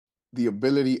the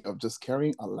ability of just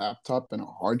carrying a laptop and a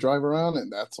hard drive around,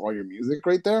 and that's all your music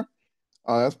right there.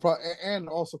 That's probably, and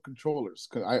also controllers.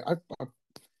 Cause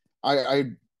I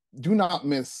do not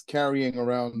miss carrying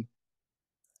around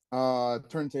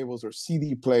turntables or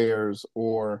CD players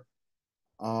or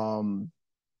um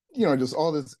just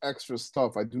all this extra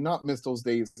stuff. I do not miss those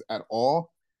days at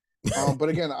all. But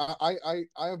again, I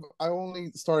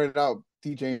only started out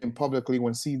DJing publicly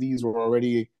when CDs were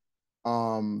already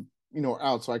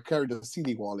out. So I carried a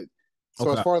CD wallet. So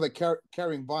as Okay. far as like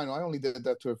carrying vinyl, I only did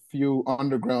that to a few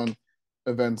underground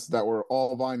events that were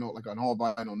all vinyl, like an all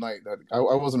vinyl night. That I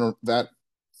wasn't that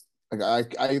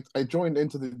like I joined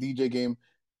into the DJ game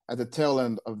at the tail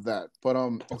end of that. But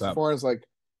as Okay. far as like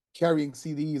carrying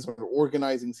CDs or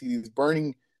organizing CDs,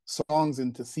 burning songs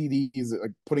into CDs,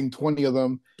 like putting 20 of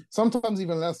them, sometimes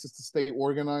even less, just to stay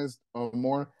organized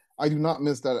more. I do not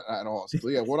miss that at all. So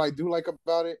yeah, what I do like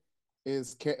about it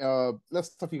is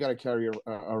less stuff you got to carry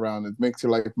around. It makes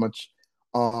your life much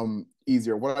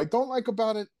easier. What I don't like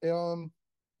about it, oh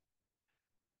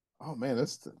man,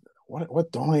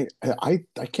 what don't I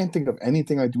can't think of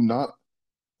anything I do not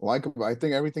like about it. I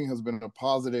think everything has been a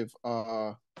positive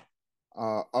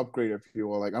upgrade, if you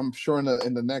will. Like I'm sure in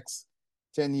the next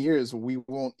 10 years we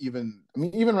won't even. I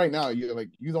mean, even right now, you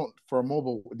don't for a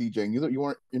mobile DJing,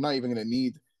 you're not even gonna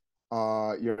need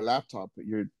your laptop.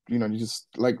 You just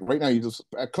like right now you just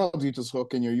at clubs you just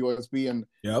hook in your USB and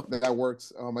Yep. that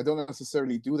works. I don't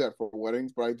necessarily do that for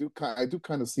weddings, but I do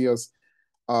kind of see us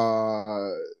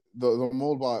uh the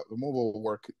mobile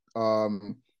work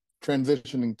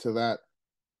transitioning to that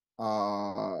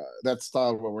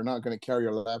style where we're not going to carry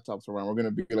our laptops around. We're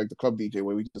going to be like the club DJ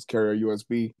where we just carry our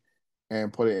USB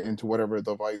and put it into whatever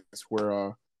device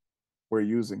we're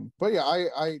using. But yeah,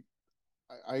 I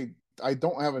I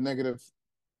don't have a negative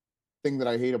thing that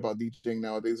I hate about DJing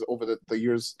nowadays over the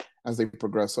years as they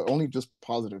progress. So only just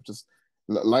positive, just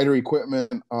lighter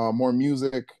equipment, more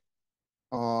music,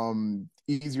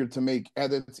 easier to make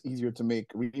edits, easier to make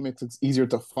remixes, easier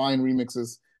to find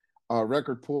remixes.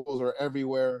 Record pools are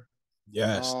everywhere.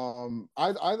 Yes. I'm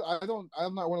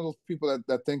not one of those people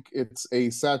that think it's a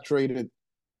saturated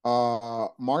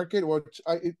market, which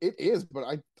it is, but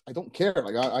I don't care.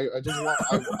 Like I just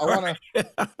want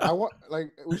I want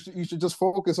like you should just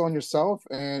focus on yourself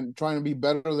and trying to be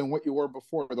better than what you were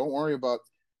before. Don't worry about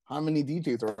how many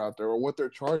DJs are out there or what they're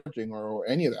charging or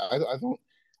any of that. I don't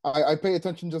I pay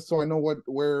attention just so I know where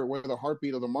the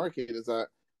heartbeat of the market is at.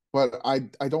 But I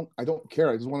don't care.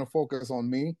 I just want to focus on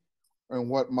me and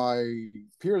what my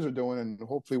peers are doing, and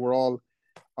hopefully we're all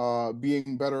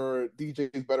being better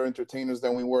DJs, better entertainers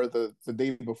than we were the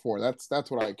day before. That's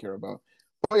what I care about.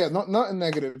 But yeah, not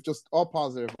negative, just all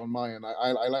positive on my end.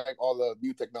 I like all the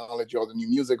new technology, all the new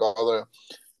music, all the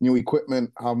new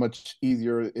equipment, how much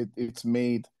easier it's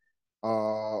made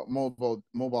mobile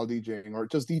DJing or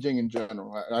just DJing in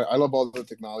general. I love all the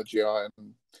technology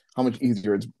and how much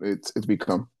easier it's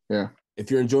become. Yeah. If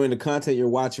you're enjoying the content you're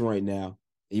watching right now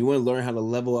and you want to learn how to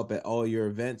level up at all your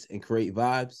events and create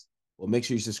vibes, well, make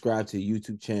sure you subscribe to the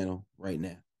YouTube channel right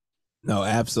now. No,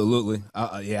 absolutely.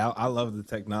 Yeah, I love the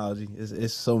technology.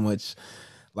 It's so much.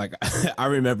 Like I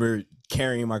remember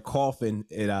carrying my coffin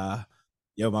at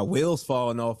my wheels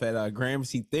falling off at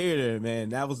Gramercy Theater, man.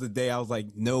 That was the day I was like,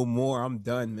 no more. I'm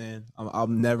done, man.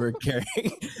 I'm never carrying.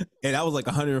 And I was like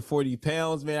 140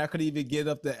 pounds, man. I couldn't even get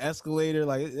up the escalator.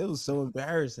 Like it was so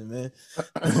embarrassing, man.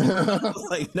 I was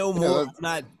like, no more.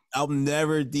 Yeah, I'm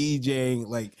never DJing.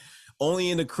 Like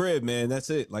only in the crib, man. That's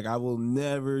it. Like I will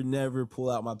never pull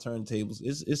out my turntables.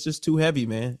 It's just too heavy,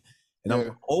 man. And I'm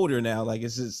yeah. older now. Like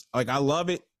it's just like I love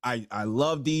it. I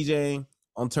love DJing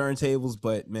on turntables,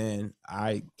 but man,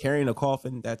 I carrying a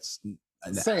coffin. That's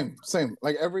Same.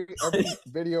 Like every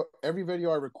video I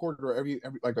record or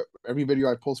every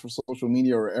video I post for social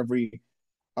media or every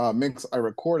mix I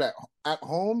record at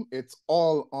home, it's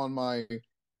all on my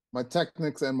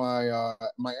Technics and my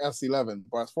S11.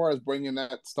 But as far as bringing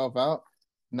that stuff out,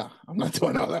 nah, I'm not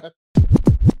doing all that.